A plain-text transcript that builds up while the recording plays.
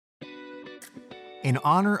In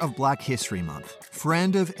honor of Black History Month,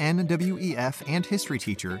 friend of NWEF and history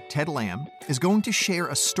teacher Ted Lamb is going to share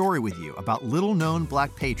a story with you about little-known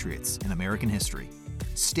Black patriots in American history.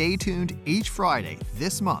 Stay tuned each Friday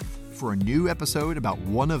this month for a new episode about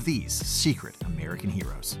one of these secret American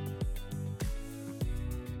heroes.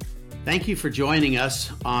 Thank you for joining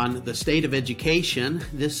us on The State of Education.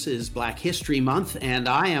 This is Black History Month, and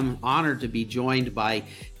I am honored to be joined by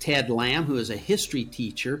Ted Lamb, who is a history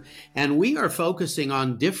teacher, and we are focusing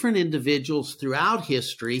on different individuals throughout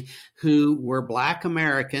history who were Black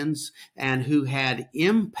Americans and who had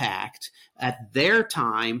impact at their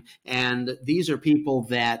time. And these are people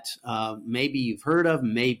that maybe you've heard of,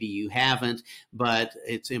 maybe you haven't, but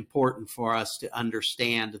it's important for us to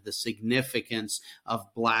understand the significance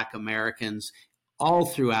of Black Americans all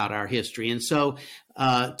throughout our history. And so,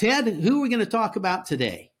 Ted, who are we going to talk about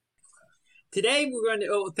today? Today we're going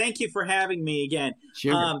to, thank you for having me again.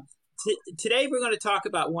 Sure. Today we're going to talk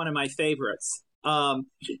about one of my favorites.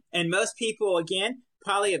 And most people, again,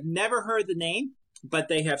 probably have never heard the name, but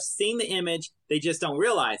they have seen the image. They just don't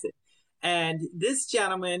realize it. And this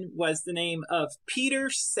gentleman was the name of Peter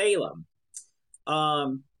Salem.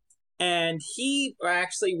 And he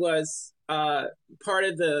actually was part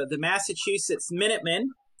of the Massachusetts Minutemen.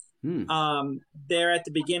 There at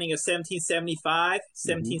the beginning of 1775,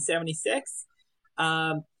 1776.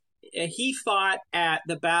 He fought at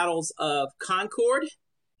the battles of Concord,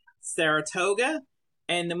 Saratoga,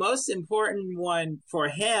 and the most important one for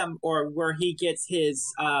him, or where he gets to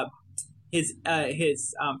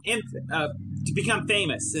become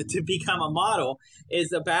famous, to become a model, is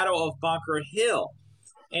the Battle of Bunker Hill.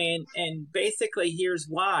 And basically, here's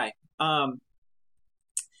why. How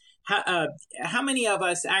many of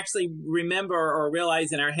us actually remember or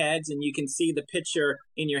realize in our heads, and you can see the picture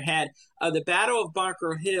in your head of the Battle of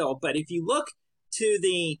Bunker Hill, but if you look to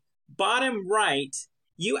the bottom right,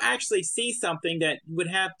 you actually see something that would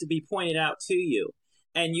have to be pointed out to you.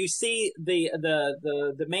 And you see the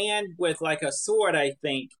man with like a sword, I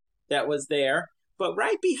think, that was there. But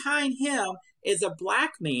right behind him is a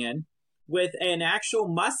Black man with an actual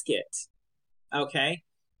musket. Okay?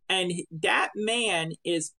 And that man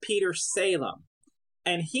is Peter Salem.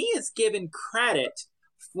 And he is given credit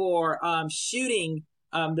for shooting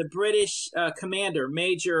the British commander,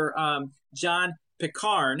 Major John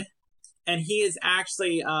Pitcairn. And he is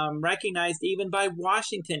actually recognized even by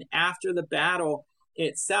Washington after the battle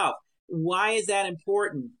itself. Why is that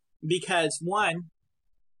important? Because, one,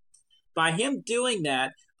 by him doing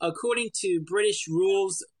that, according to British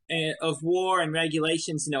rules of war and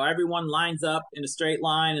regulations, everyone lines up in a straight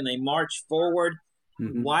line and they march forward.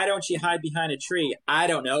 Mm-hmm. Why don't you hide behind a tree? I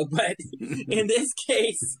don't know, but in this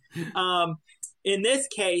case, in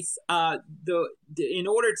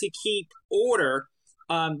order to keep order,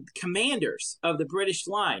 commanders of the British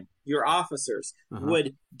line, your officers,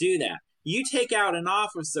 would do that. You take out an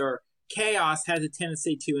officer, chaos has a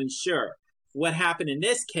tendency to ensure. What happened in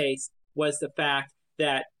this case was the fact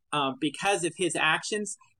that because of his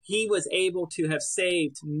actions, he was able to have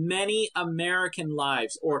saved many American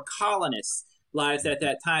lives or colonists' lives at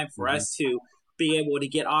that time for us to be able to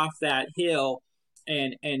get off that hill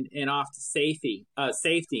and off to safety.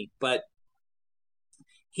 But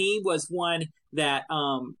he was one that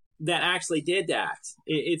actually did that.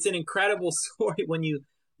 It's an incredible story when you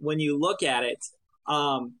look at it,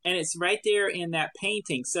 and it's right there in that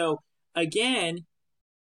painting. So again,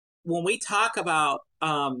 when we talk about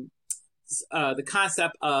the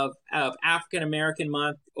concept of African American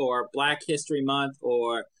Month or Black History Month,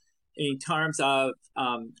 or in terms of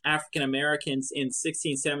African Americans in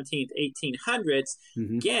 16th, 17th, 1800s,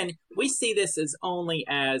 again, we see this as only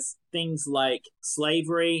as things like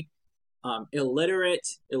slavery,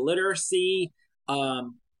 illiteracy,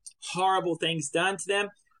 horrible things done to them.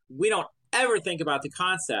 We don't ever think about the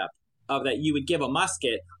concept of that you would give a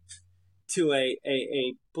musket to a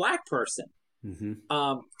Black person.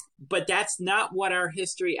 But that's not what our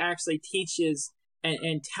history actually teaches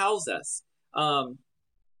and tells us.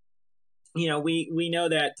 We know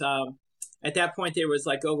that at that point there was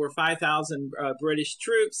like over 5,000 British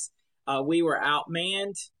troops. We were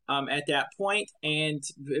outmanned at that point, and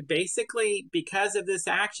basically because of this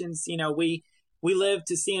actions, we lived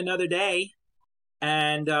to see another day,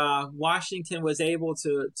 and Washington was able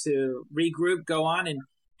to regroup, go on, and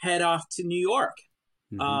head off to New York.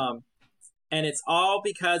 And it's all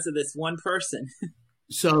because of this one person.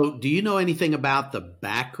 So do you know anything about the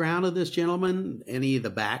background of this gentleman? Any of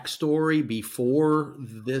the backstory before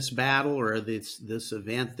this battle or this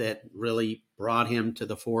event that really brought him to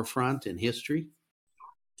the forefront in history?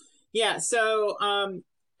 Yeah. So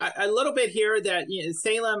a little bit here that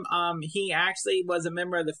Salem, he actually was a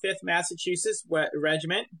member of the 5th Massachusetts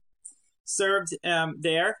Regiment, served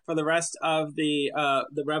there for the rest of the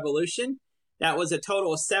Revolution. That was a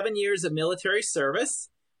total of 7 years of military service,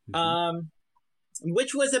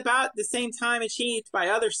 which was about the same time achieved by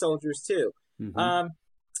other soldiers too. And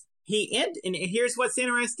here's what's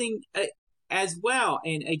interesting as well.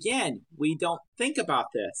 And again, we don't think about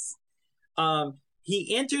this.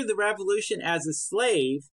 He entered the Revolution as a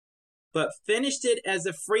slave, but finished it as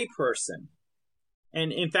a free person.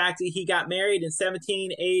 And in fact, he got married in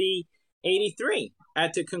 1783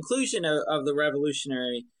 at the conclusion of the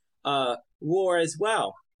Revolutionary War as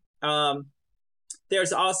well.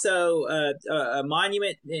 There's also a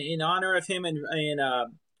monument in honor of him in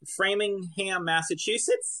Framingham,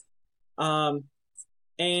 Massachusetts.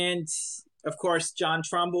 And of course, John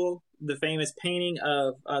Trumbull, the famous painting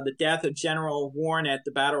of the death of General Warren at the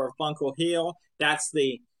Battle of Bunker Hill. That's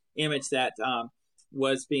the image that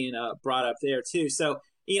was being brought up there too. So,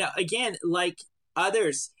 again, like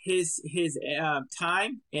others, his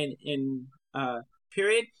time and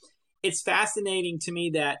period, it's fascinating to me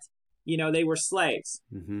that, they were slaves.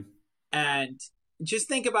 And just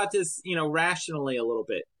think about this, rationally a little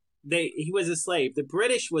bit. He was a slave. The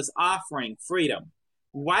British was offering freedom.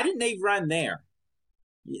 Why didn't they run there?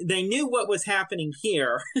 They knew what was happening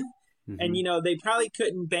here. And, they probably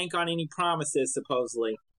couldn't bank on any promises,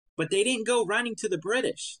 supposedly. But they didn't go running to the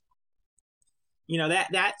British.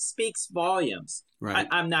 That speaks volumes. Right.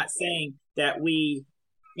 I'm not saying that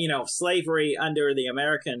slavery under the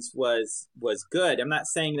Americans was good. I'm not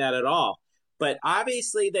saying that at all. But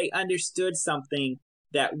obviously they understood something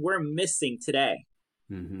that we're missing today.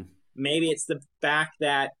 Maybe it's the fact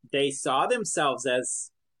that they saw themselves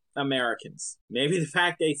as Americans. Maybe the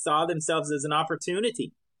fact they saw themselves as an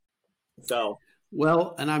opportunity. So,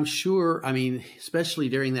 well, and I'm sure, especially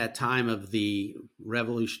during that time of the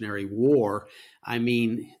Revolutionary War,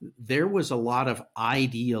 there was a lot of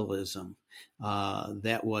idealism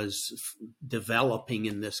that was developing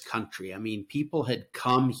in this country. People had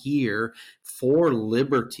come here for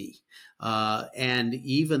liberty. And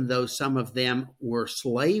even though some of them were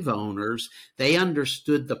slave owners, they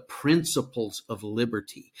understood the principles of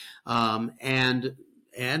liberty. And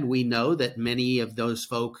we know that many of those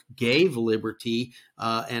folk gave liberty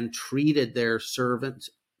and treated their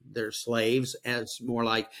slaves as more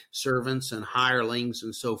like servants and hirelings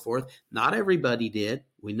and so forth. Not everybody did.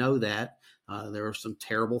 We know that. There are some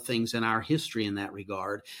terrible things in our history in that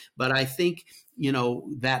regard. But I think,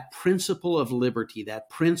 that principle of liberty, that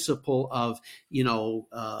principle of,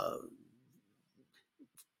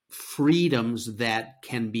 freedoms that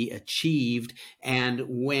can be achieved. And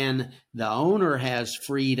when the owner has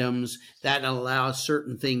freedoms, that allows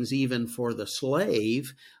certain things even for the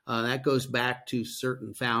slave. That goes back to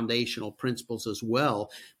certain foundational principles as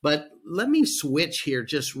well. But let me switch here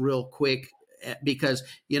just real quick, because,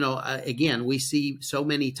 again, we see so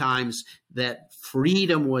many times that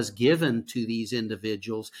freedom was given to these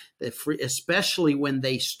individuals, especially when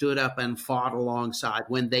they stood up and fought alongside,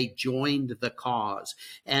 when they joined the cause.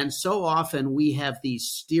 And so often we have these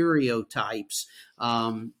stereotypes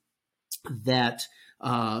that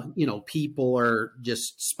people are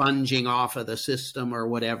just sponging off of the system or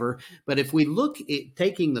whatever. But if we look at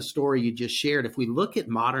taking the story you just shared, if we look at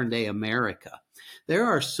modern day America, there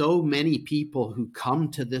are so many people who come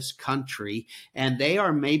to this country and they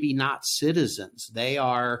are maybe not citizens. They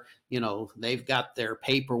are, they've got their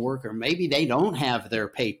paperwork, or maybe they don't have their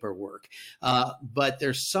paperwork. But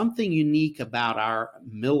there's something unique about our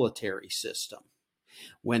military system.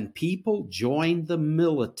 When people join the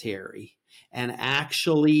military and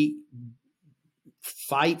actually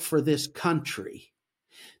fight for this country,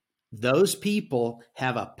 those people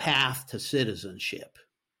have a path to citizenship.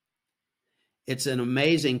 It's an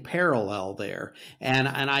amazing parallel there. And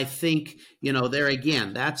I think, there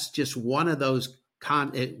again, that's just one of those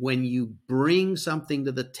when you bring something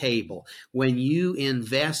to the table, when you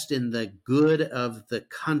invest in the good of the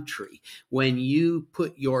country, when you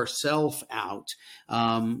put yourself out,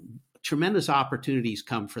 tremendous opportunities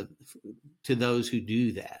come to those who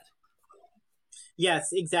do that. Yes,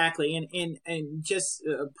 exactly. And just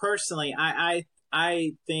personally, I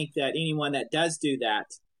think that anyone that does do that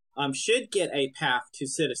should get a path to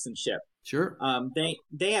citizenship. Sure.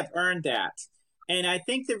 They have earned that. And I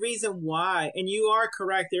think the reason why, and you are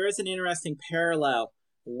correct, there is an interesting parallel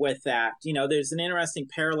with that. There's an interesting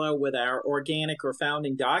parallel with our organic or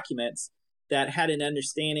founding documents that had an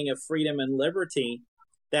understanding of freedom and liberty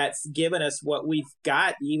that's given us what we've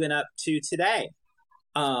got even up to today.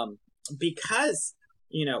 Because,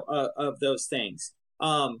 of those things.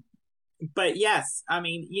 but yes, I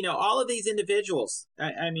mean, all of these individuals,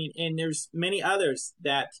 I mean, and there's many others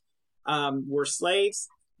that were slaves.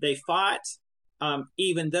 They fought,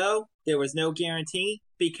 even though there was no guarantee,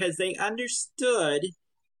 because they understood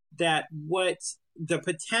that what the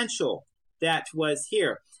potential that was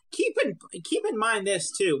here. Keep in mind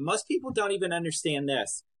this too. Most people don't even understand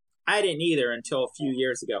this. I didn't either until a few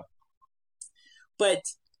years ago. But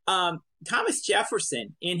Thomas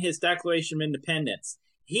Jefferson, in his Declaration of Independence,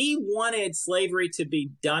 he wanted slavery to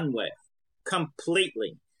be done with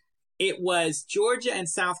completely. It was Georgia and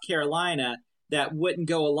South Carolina that wouldn't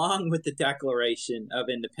go along with the Declaration of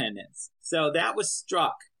Independence. So that was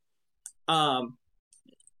struck. But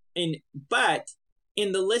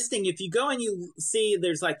in the listing, if you go and you see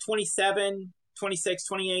there's like 27, 26,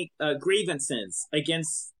 28 grievances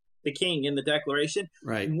against the king in the Declaration.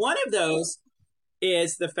 Right. One of those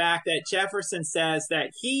is the fact that Jefferson says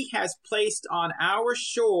that he has placed on our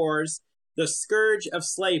shores the scourge of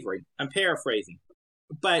slavery. I'm paraphrasing.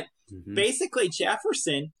 But basically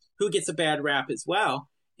Jefferson, who gets a bad rap as well,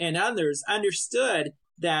 and others understood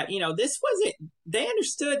that, this wasn't, they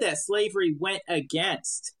understood that slavery went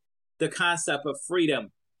against the concept of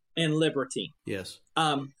freedom and liberty. Yes.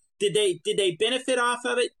 Did they benefit off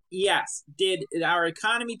of it? Yes. Did our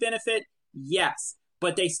economy benefit? Yes.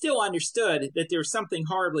 But they still understood that there was something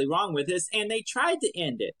horribly wrong with this, and they tried to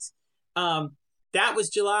end it. That was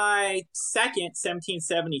July 2nd,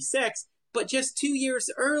 1776. But just 2 years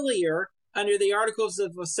earlier, under the Articles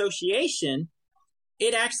of Association,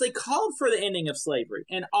 it actually called for the ending of slavery,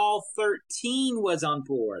 and all 13 was on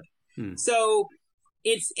board. So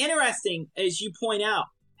it's interesting, as you point out,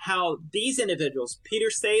 how these individuals, Peter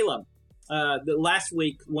Salem, the last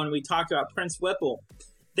week when we talked about Prince Whipple,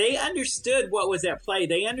 they understood what was at play.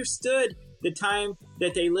 They understood the time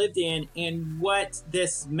that they lived in and what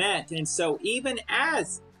this meant. And so even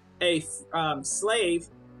as a slave,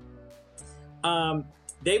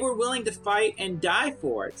 they were willing to fight and die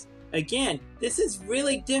for it. Again, this is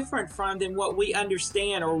really different than what we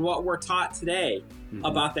understand or what we're taught today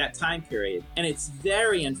about that time period. And it's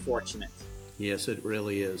very unfortunate. Yes, it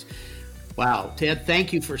really is. Wow. Ted,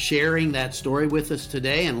 thank you for sharing that story with us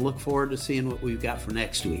today, and look forward to seeing what we've got for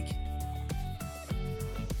next week.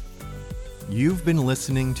 You've been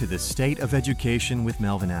listening to The State of Education with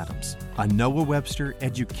Melvin Adams, a Noah Webster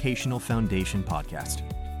Educational Foundation podcast.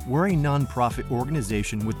 We're a nonprofit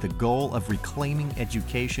organization with the goal of reclaiming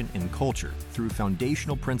education and culture through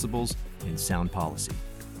foundational principles and sound policy.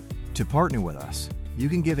 To partner with us, you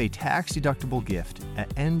can give a tax-deductible gift at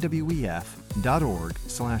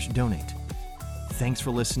nwef.org/donate. Thanks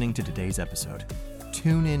for listening to today's episode.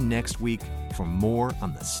 Tune in next week for more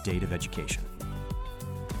on the state of education.